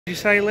You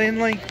say,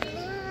 Lindley?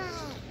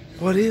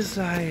 What is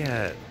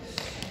that?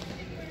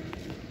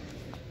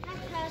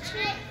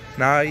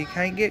 No, you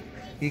can't get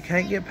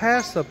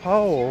past the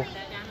pole.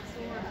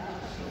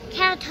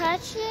 Can I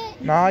touch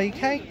it? No, you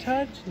can't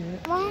touch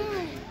it.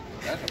 Why?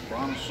 That's a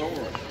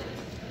brontosaurus.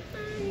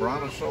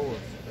 Brontosaurus.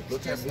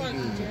 Look how big it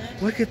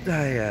is. Look at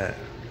that.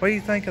 What do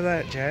you think of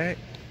that, Jack?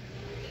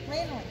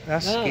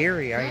 That's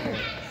scary, ain't it?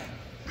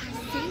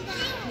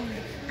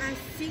 I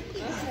see it.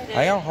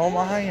 Hang on, hold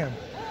my hand.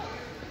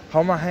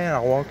 Hold my hand,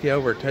 I'll walk you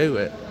over to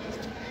it.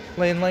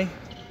 Lindley,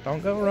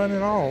 don't go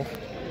running off.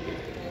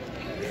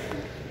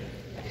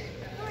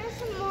 Where's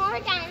some more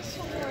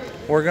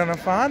dinosaurs? We're gonna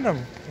find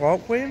them.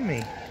 Walk with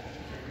me.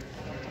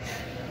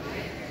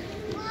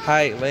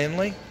 Hey,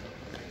 Lindley.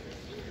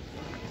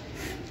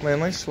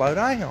 Lindley, slow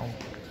down.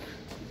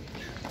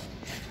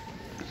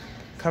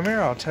 Come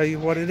here, I'll tell you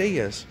what it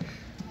is.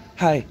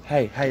 Hey,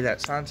 that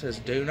sign says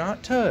do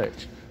not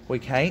touch. We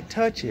can't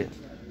touch it.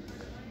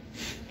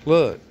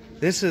 Look,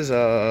 this is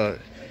a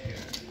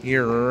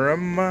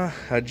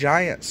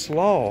giant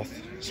sloth.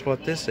 That's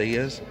what this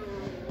is.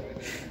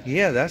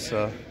 Yeah, that's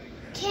a...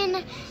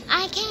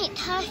 I can't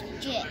touch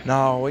it.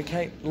 No, we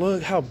can't.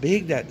 Look how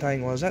big that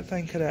thing was. That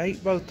thing could have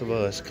ate both of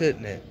us,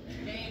 couldn't it?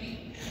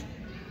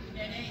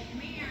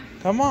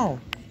 Come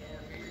on.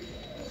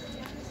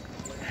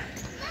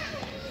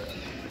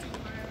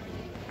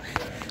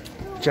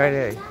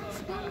 JD.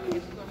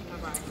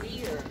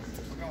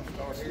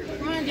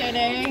 Come on,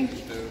 JD.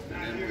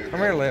 Come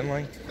here,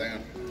 Lindley.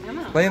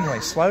 Lindley,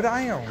 slow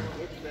down.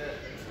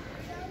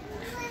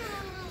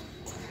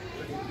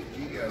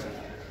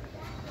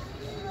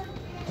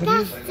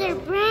 That's their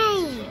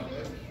brain.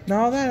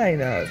 No, that ain't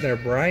their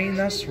brain.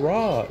 That's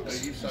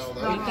rocks.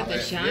 Look at the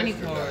shiny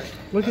part.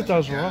 Look at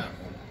those rocks.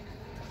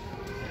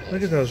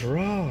 Look at those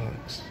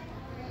rocks.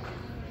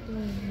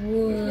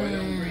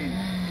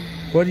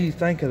 What do you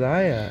think of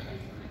that?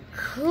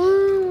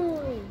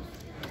 Cool.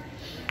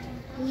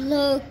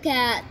 Look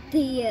at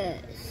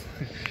this.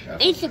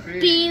 It's a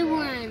big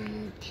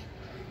one.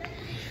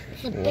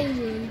 It's a big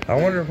one. I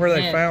wonder where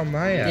they found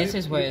that. This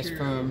is where it's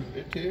from.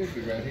 It tells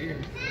you right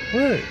here.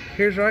 Look,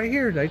 here's right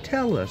here. They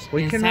tell us.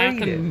 We can South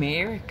read it.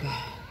 America.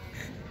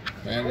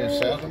 And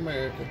in South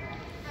America.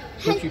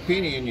 Put your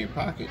penny in your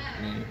pocket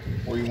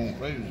where you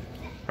won't lose it.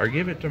 Or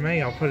give it to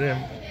me. I'll put it in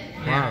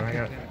mine. I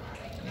got it.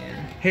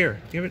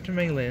 Here, give it to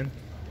me, Lynn.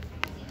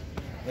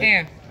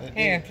 Here,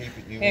 here,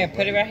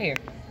 put it right here.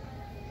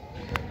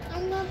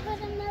 I'm going to put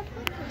it in my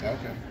pocket.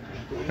 Okay.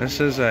 This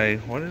is a,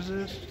 what is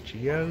this?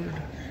 Geode?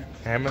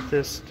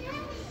 Amethyst?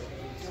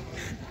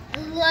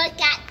 Look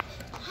at.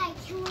 Hey,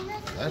 can we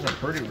look? That's a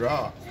pretty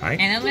rock.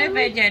 And a little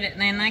bit, Jaden.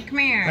 Then like, come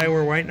here. Hey,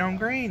 we're waiting on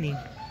Granny.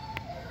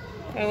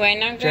 We're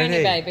waiting on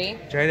Granny, baby.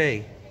 JD.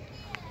 You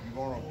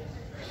gonna,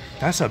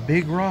 That's a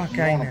big rock,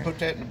 you ain't wanna it? put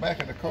that in the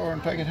back of the car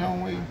and take it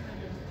home with you?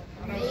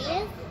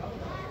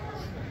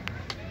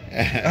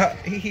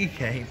 He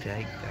can't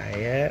take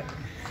that.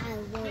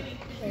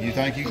 You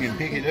think you can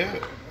pick it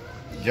up?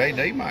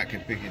 JD might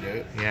could pick it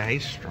up. Yeah,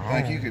 he's strong.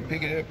 Think you could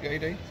pick it up,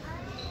 JD?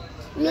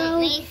 No.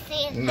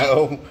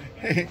 No.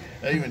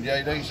 Even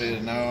JD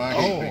says no. I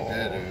can't pick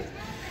that up.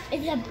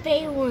 It's a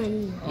big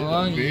one.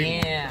 Oh,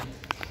 big yeah.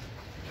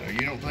 So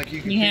you don't think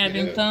you can You pick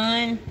having it up?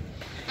 fun?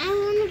 I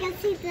want to go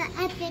see the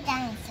other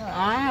dinosaur.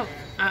 Oh,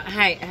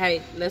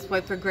 hey, let's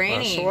wait for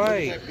Granny. Let's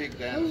wait. That big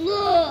dinosaur.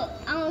 Look,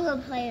 I want to go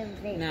play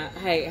with it. No,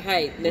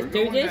 hey, let's do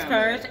going this down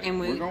first, there. and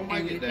we're gonna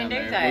make you it can down do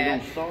there. We're that.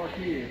 gonna start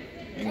here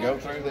and go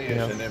through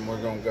this, and then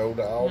we're gonna go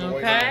to all the way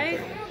Okay.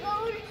 down.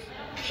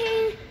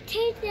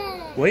 Take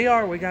that. We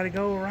got to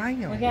go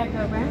around. We gotta go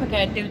around. We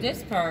gotta do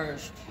this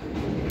first.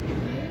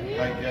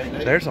 Hey,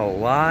 JD. There's a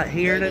lot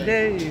here to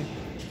do.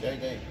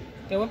 JD.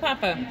 Go with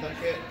Papa. You think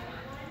that?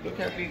 Look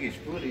how big his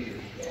foot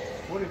is.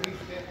 What if he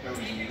stepped on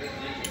him?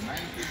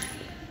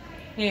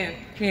 Here.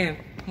 Here.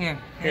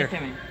 Here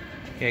to me.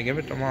 Yeah, give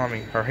it to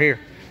Mommy. Or here.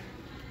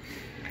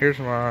 Here's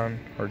mine.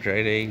 Or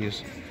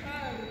JD's.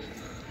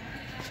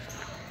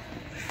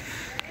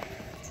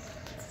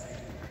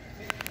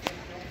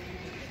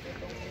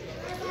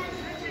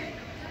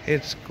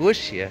 It's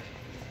squishy.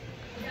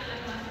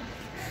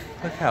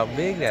 Look how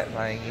big that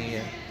thing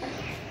is.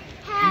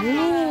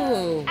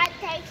 Ooh. I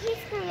think he's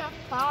gonna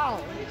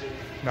fall.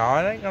 No,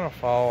 it ain't gonna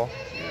fall.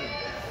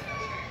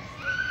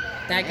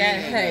 They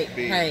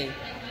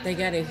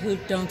got it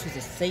hooked onto the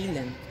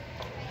ceiling.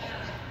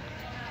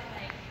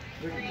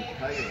 Look at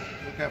the tail.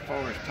 Look how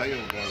far his tail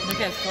goes.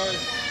 Look as far as...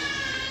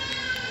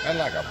 That's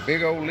like a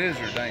big old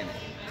lizard, ain't it?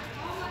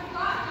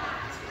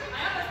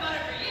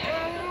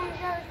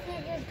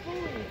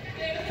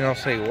 You don't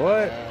see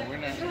what? We're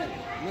not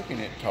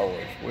looking at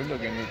toys. We're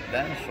looking at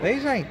dinosaurs.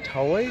 These ain't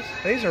toys.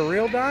 These are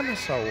real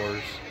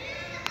dinosaurs.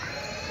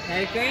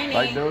 Hey, Granny.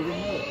 They dug them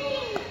up.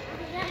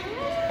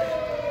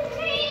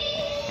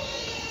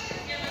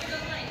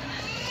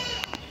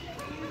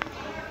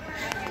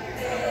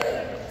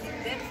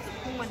 That's the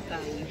corn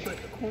thing. You put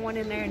the corn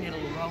in there and it'll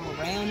roll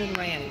around and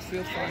around. It's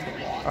real fun to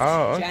watch.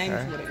 Oh, okay.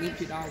 James would have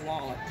emptied our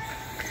wallet.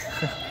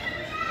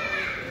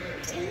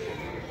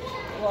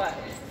 What?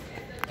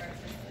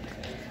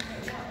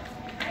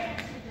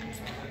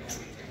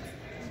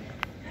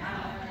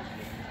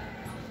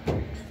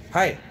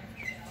 Hey,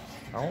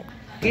 don't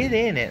get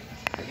in it.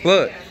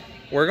 Look,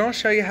 we're gonna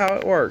show you how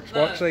it works.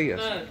 Watch this.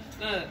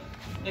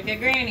 Look at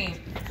Granny.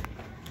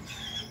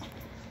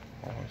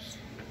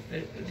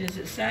 Does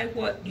it say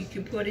what you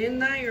can put in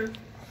there?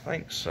 I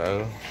think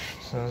so.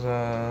 It says,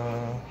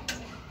 Alright,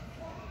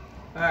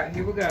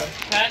 here we go.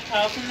 Try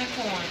tossing the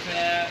corn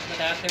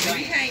without the Move your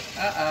ring. hand.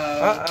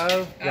 Uh-oh.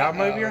 uh-oh. Y'all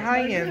move your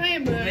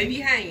hand. Move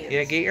your hands.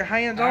 Yeah, get your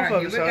hands All off right,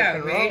 of it here so we it go.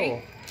 can Ready?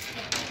 roll.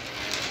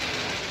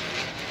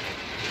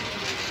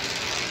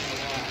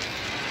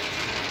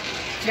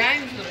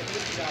 James would have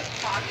looked at our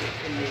pocket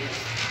in this.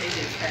 He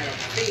just had a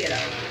fit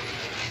over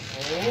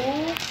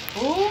it.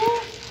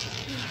 Oh.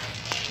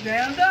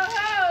 Down the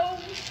hole.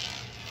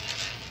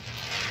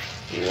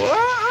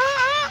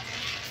 What?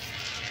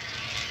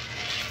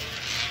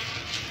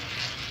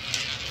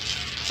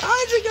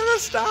 How's it gonna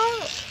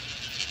stop?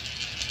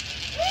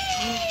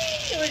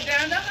 It went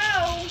down the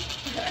hole.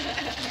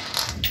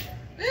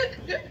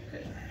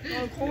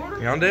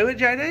 You gonna do it,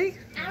 JD?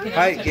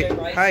 Hey, get,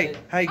 hey,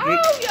 Oh,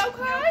 get, you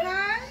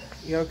okay?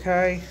 you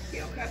okay?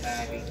 You okay,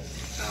 baby?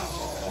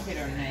 Oh, hit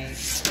her neck.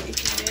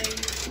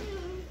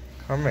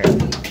 Come here.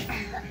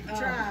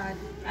 Tried.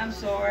 I'm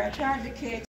sorry. I tried to catch